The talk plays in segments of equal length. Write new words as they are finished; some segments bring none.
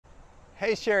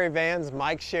Hey Sherry Vans,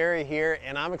 Mike Sherry here,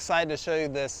 and I'm excited to show you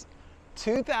this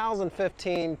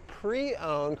 2015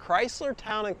 pre-owned Chrysler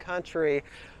Town & Country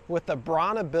with the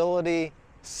BraunAbility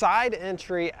side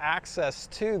entry access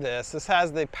to this. This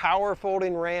has the power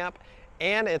folding ramp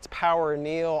and it's power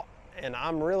kneel, and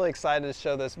I'm really excited to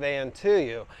show this van to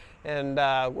you. And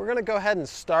we're gonna go ahead and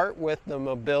start with the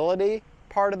mobility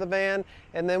part of the van,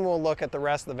 and then we'll look at the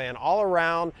rest of the van. All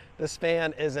around, this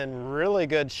van is in really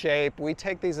good shape. We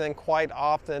take these in quite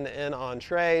often in on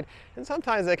trade, and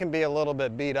sometimes they can be a little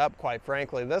bit beat up, quite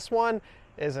frankly. This one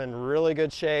is in really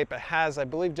good shape. It has, I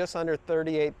believe, just under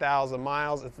 38,000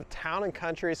 miles. It's the Town &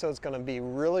 Country, so it's gonna be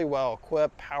really well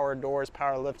equipped. Power doors,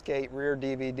 power lift gate, rear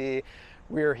DVD,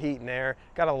 rear heat and air.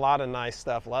 Got a lot of nice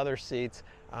stuff, leather seats.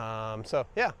 So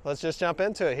yeah, let's just jump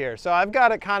into it here. So I've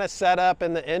got it kind of set up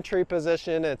in the entry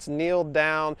position. It's kneeled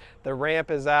down, the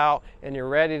ramp is out, and you're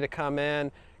ready to come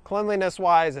in. Cleanliness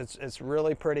wise, it's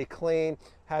really pretty clean.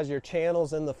 Has your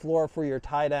channels in the floor for your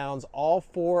tie downs. All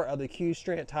 4 of the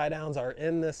Q-strand tie downs are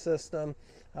in this system.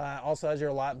 Also has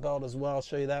your lap belt as well. I'll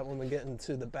show you that when we get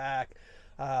into the back.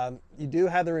 You do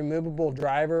have the removable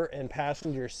driver and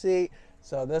passenger seat.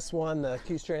 So this one, the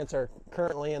Q-strands are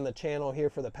currently in the channel here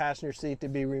for the passenger seat to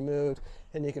be removed,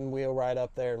 and you can wheel right up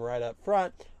there and right up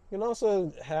front. You can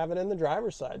also have it in the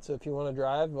driver's side. So if you want to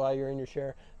drive while you're in your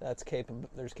chair, there's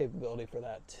capability for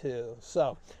that too.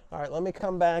 So, all right, let me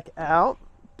come back out.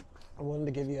 I wanted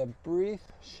to give you a brief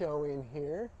showing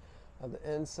here of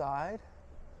the inside.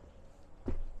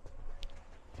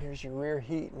 Here's your rear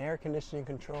heat and air conditioning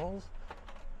controls.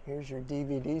 Here's your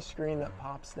DVD screen that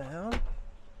pops down.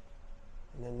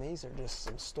 And then these are just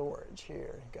some storage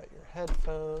here. You got your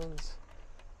headphones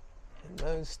and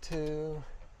those 2.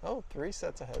 Oh, 3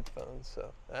 sets of headphones,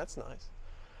 so that's nice.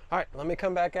 All right, let me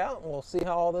come back out and we'll see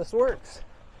how all this works.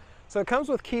 So it comes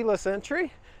with keyless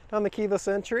entry. On the keyless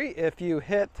entry, if you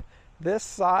hit this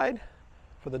side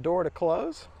for the door to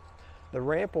close, the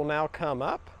ramp will now come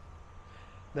up.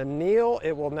 The kneel,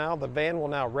 the van will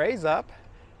now raise up,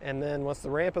 and then once the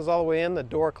ramp is all the way in, the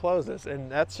door closes.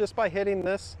 And that's just by hitting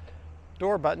this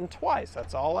door button twice.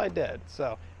 That's all I did.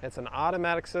 So it's an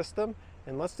automatic system.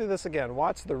 And let's do this again.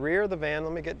 Watch the rear of the van.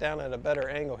 Let me get down at a better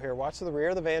angle here. Watch the rear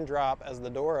of the van drop as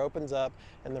the door opens up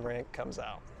and the ramp comes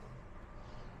out.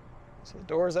 So the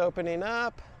door's opening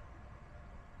up.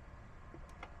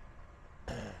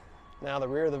 Now the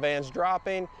rear of the van's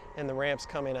dropping and the ramp's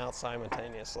coming out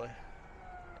simultaneously.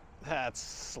 That's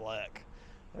slick.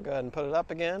 I'll go ahead and put it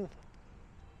up again.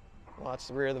 Watch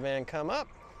the rear of the van come up.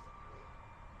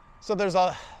 So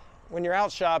when you're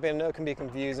out shopping, I know it can be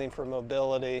confusing for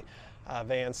mobility,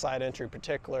 van side entry in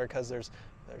particular, because there's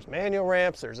manual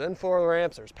ramps, there's in-floor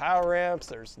ramps, there's power ramps,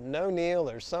 there's no kneel,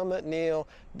 there's some that kneel.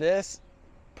 This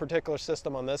particular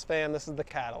system on this van, this is the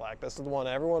Cadillac. This is the one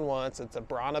everyone wants. It's a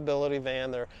BraunAbility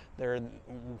van. They're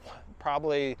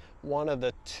probably one of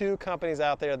the 2 companies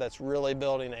out there that's really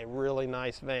building a really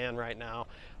nice van right now.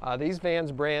 These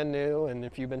vans brand new, and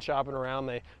if you've been shopping around,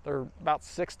 they're about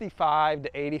 $65,000 to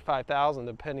 $85,000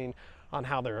 depending on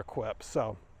how they're equipped.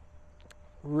 So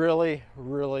really,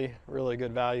 really, really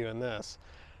good value in this.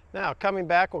 Now, coming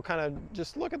back, we'll kind of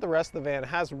just look at the rest of the van. It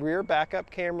has rear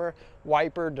backup camera,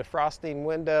 wiper, defrosting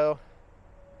window.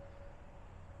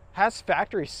 Has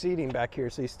factory seating back here,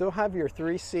 so you still have your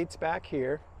 3 seats back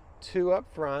here, 2 up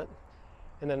front,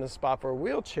 and then a spot for a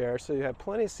wheelchair, so you have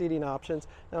plenty of seating options.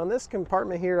 Now, in this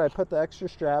compartment here, I put the extra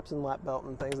straps and lap belt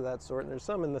and things of that sort, and there's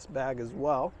some in this bag as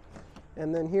well.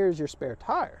 And then here's your spare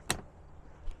tire.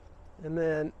 And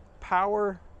then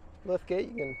power lift gate,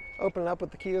 you can open it up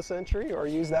with the keyless entry or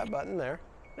use that button there,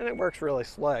 and it works really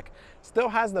slick. Still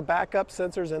has the backup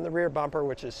sensors in the rear bumper,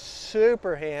 which is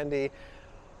super handy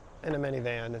in a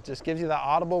minivan. It just gives you the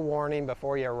audible warning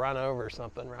before you run over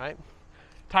something, right?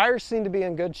 Tires seem to be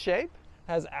in good shape.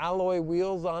 Has alloy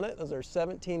wheels on it. Those are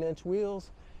 17-inch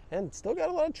wheels, and still got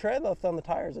a lot of tread left on the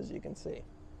tires, as you can see.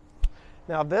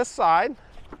 Now this side,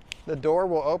 the door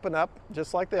will open up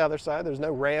just like the other side. There's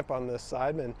no ramp on this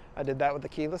side, and I did that with the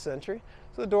keyless entry.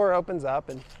 So the door opens up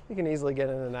and you can easily get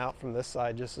in and out from this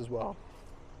side just as well.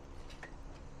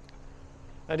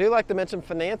 I do like to mention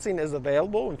financing is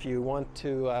available if you want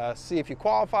to see if you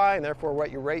qualify, and therefore what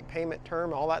your rate, payment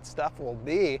term, all that stuff will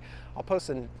be. I'll post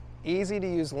an easy to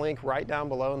use link right down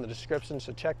below in the description,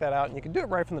 so check that out, and you can do it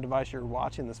right from the device you're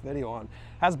watching this video on.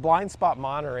 Has blind spot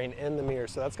monitoring in the mirror,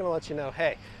 so that's going to let you know,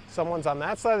 hey, someone's on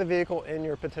that side of the vehicle in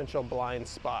your potential blind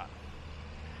spot.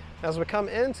 As we come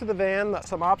into the van,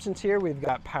 some options here. We've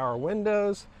got power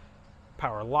windows,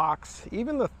 power locks,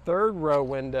 even the 3rd row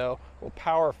window will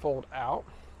power fold out,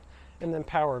 and then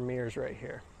power mirrors right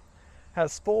here.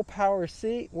 Has full power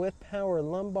seat with power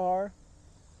lumbar,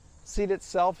 Seat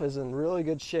itself is in really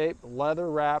good shape, leather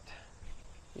wrapped.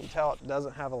 You can tell it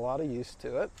doesn't have a lot of use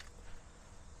to it.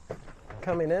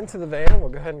 Coming into the van, we'll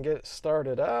go ahead and get it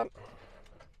started up.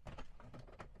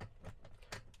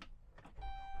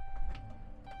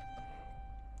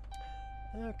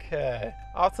 Okay,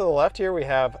 off to the left here we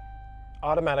have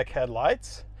automatic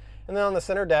headlights. And then on the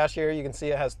center dash here, you can see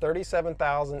it has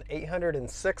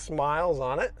 37,806 miles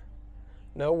on it.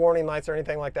 No warning lights or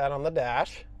anything like that on the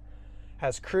dash.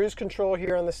 Has cruise control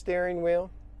here on the steering wheel.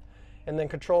 And then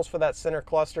controls for that center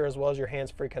cluster as well as your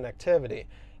hands-free connectivity.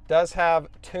 Does have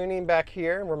tuning back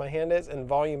here where my hand is and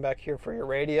volume back here for your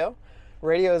radio.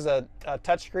 Radio is a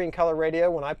touchscreen color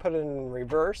radio. When I put it in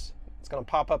reverse, it's going to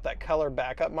pop up that color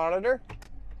backup monitor.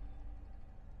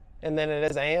 And then it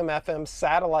is AM, FM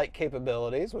satellite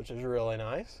capabilities, which is really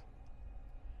nice.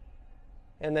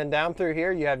 And then down through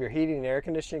here, you have your heating and air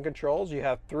conditioning controls. You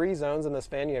have 3 zones in this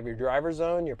van. You have your driver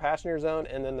zone, your passenger zone,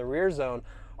 and then the rear zone.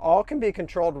 All can be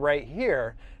controlled right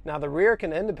here. Now the rear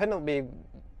can independently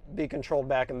be controlled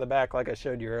back in the back like I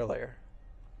showed you earlier.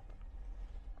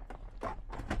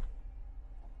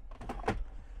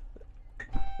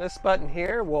 This button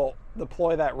here will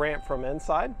deploy that ramp from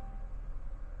inside.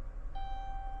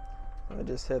 I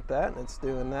just hit that and it's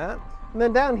doing that. And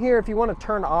then down here, if you want to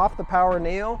turn off the power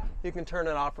kneel, you can turn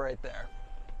it off right there.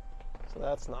 So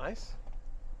that's nice.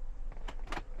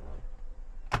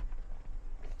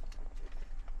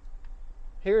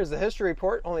 Here's the history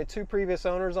report. Only 2 previous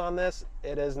owners on this.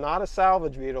 It is not a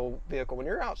salvage vehicle. When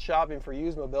you're out shopping for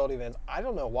used mobility vans, I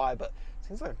don't know why, but it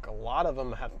seems like a lot of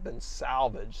them have been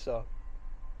salvaged. So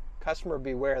customer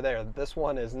beware there. This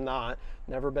one is not,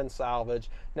 never been salvaged,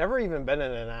 never even been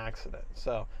in an accident.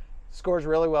 So scores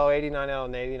really well, 89 out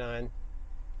of 89.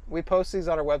 We post these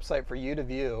on our website for you to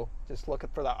view. Just look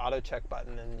for the auto check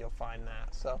button and you'll find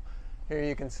that. So here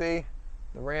you can see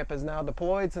the ramp is now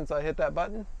deployed since I hit that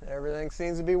button. Everything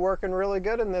seems to be working really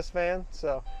good in this van.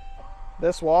 So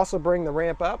this will also bring the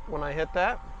ramp up when I hit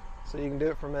that, so you can do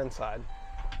it from inside.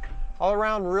 All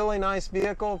around really nice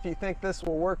vehicle. If you think this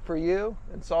will work for you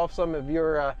and solve some of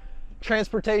your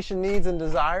transportation needs and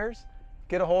desires,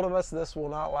 get a hold of us. This will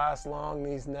not last long.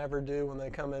 These never do when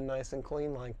they come in nice and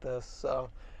clean like this.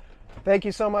 So thank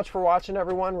you so much for watching,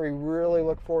 everyone. We really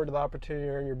look forward to the opportunity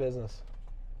to earn your business.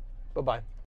 Bye-bye.